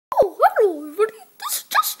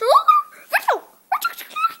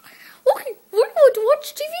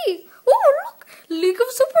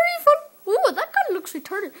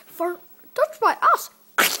fart. That's my ass.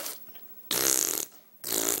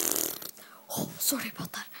 Oh, sorry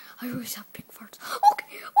about that. I always have big farts. Okay,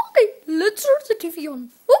 let's turn the TV on.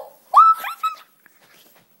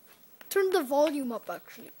 Turn the volume up,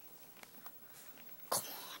 actually. Come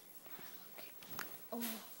on. Okay.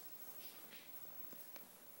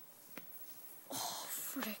 Oh,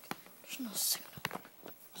 frick. There's no signal.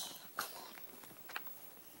 Oh, come on.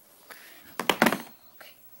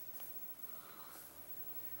 Okay.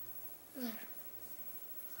 There.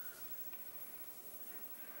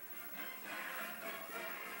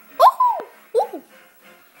 Oh!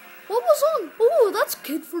 What was on? Oh, that's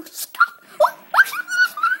Kid for the Sky.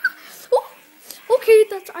 Okay,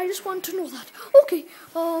 I just want to know that. Okay,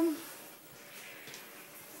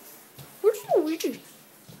 where's Luigi?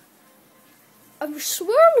 I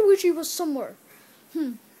swear Luigi was somewhere.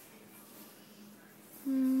 Where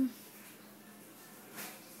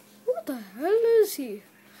the hell is he?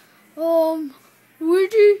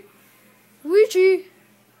 Luigi.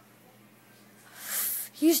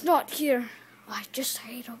 He's not here. I just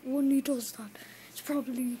hate it when he does that. It's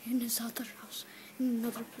probably in his other house, in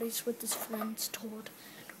another place with his friends Toad,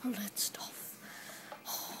 all that stuff.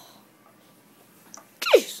 Oh.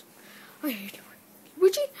 Jeez, I hate him.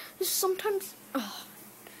 Luigi is sometimes. Oh,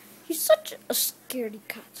 he's such a scaredy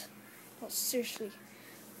cat. Oh, seriously.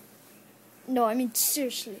 No, I mean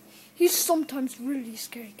seriously. He's sometimes really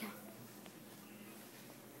scary cat.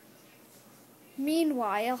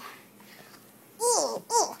 Meanwhile.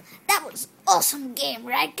 Oh, that was awesome game,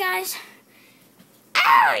 right, guys?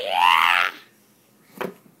 Oh, yeah!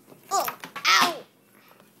 Oh, ow!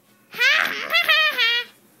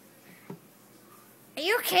 Are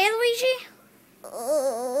you okay, Luigi?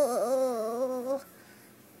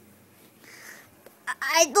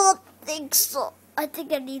 I don't think so. I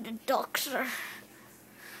think I need a doctor.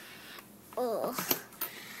 Okay,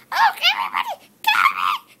 everybody, get me!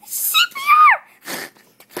 CPR!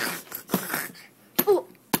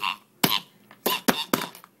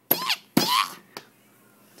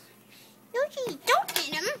 Yoshi, don't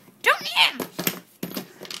eat him! Don't eat him!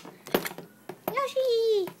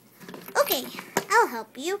 Yoshi! Okay, I'll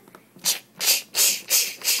help you.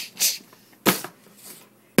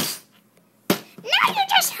 Now you're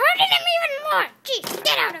just hurting him even more! Gee,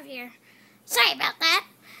 get out of here. Sorry about that.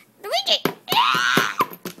 Luigi!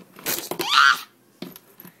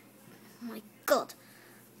 Oh my god.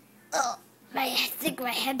 Oh, I think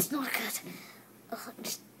my head's not good. Oh,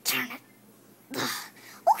 just turn it.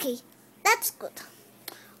 Okay, that's good.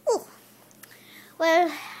 Oh,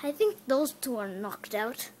 well, I think those two are knocked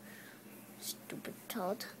out. Stupid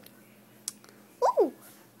Toad. Oh,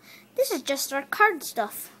 this is just our card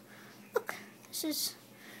stuff. Look, this is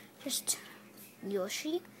just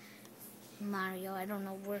Yoshi. Mario, I don't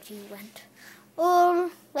know where he went.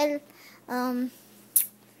 Or, well,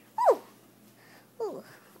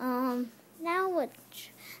 now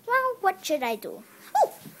what should I do?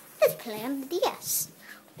 Oh, let's play on the DS.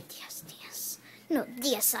 DS. No,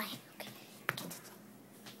 DSi. Okay, get it.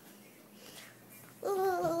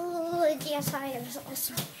 Oh, DSi is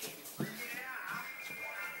awesome.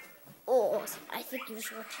 Oh, I think he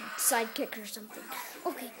was watching Sidekick or something.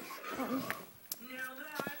 Okay, turn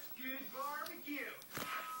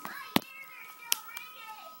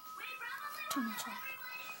it on.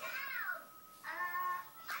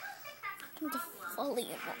 Turn the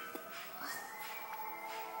volume up.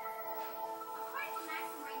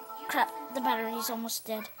 Crap, the battery's almost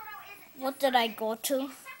dead. What did I go to?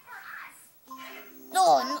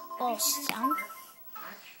 Oh, sound.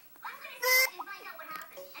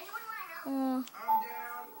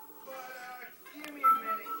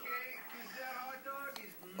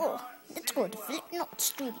 Let's go to Flipnote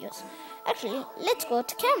Studios. Actually, let's go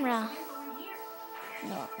to camera.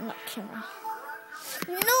 No, not camera.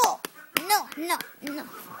 No.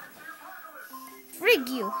 Frig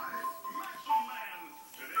you.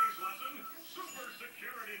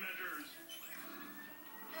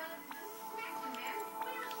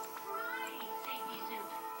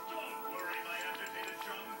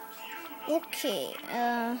 Okay,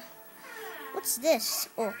 what's this?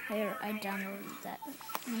 Oh, here, I downloaded that.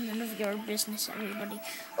 None of your business, everybody.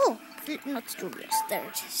 Oh, Flipnote Studios, there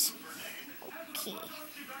it is. Okay,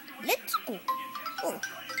 let's go. Oh.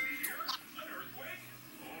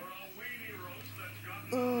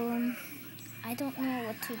 I don't know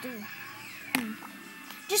what to do.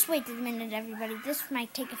 Just wait a minute, everybody. This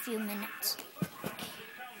might take a few minutes.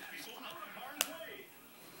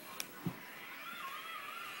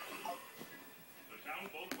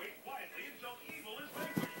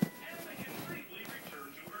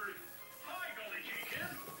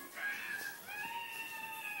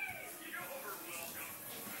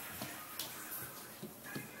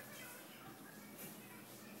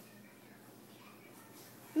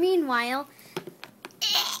 Meanwhile,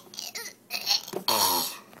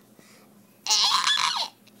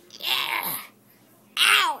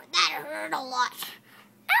 ow, that hurt a lot.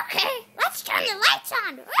 Okay, let's turn the lights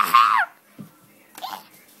on.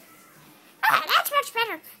 That's much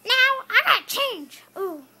better. Now I gotta change.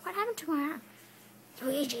 Ooh, what happened to my arm?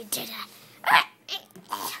 Luigi did that.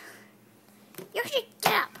 Yoshi,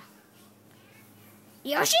 get up.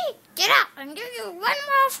 Yoshi, get up and give you one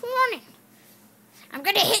last warning. I'm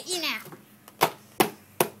gonna hit you now.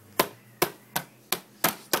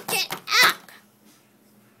 Get up.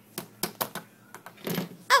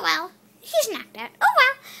 Oh well, he's knocked out. Oh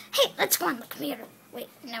well. Hey, let's go on the computer. Wait,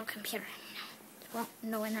 no computer. No, well,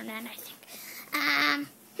 no internet, I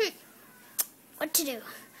think. What to do?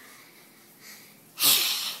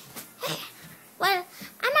 Well,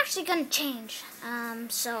 I'm actually gonna change.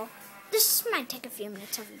 So this might take a few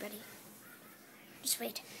minutes, everybody. Just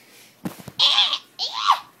wait.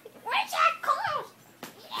 Where's that clothes?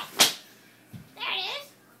 There it is.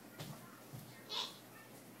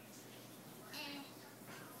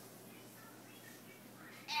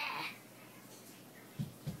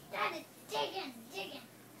 That is digging.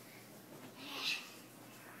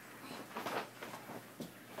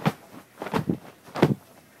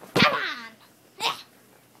 Come on.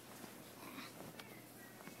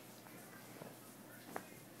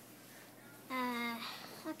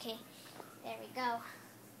 Okay, there we go.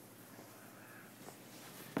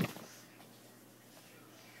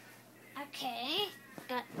 Okay,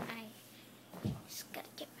 just gotta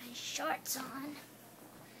get my shorts on.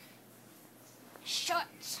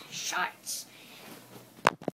 Shorts.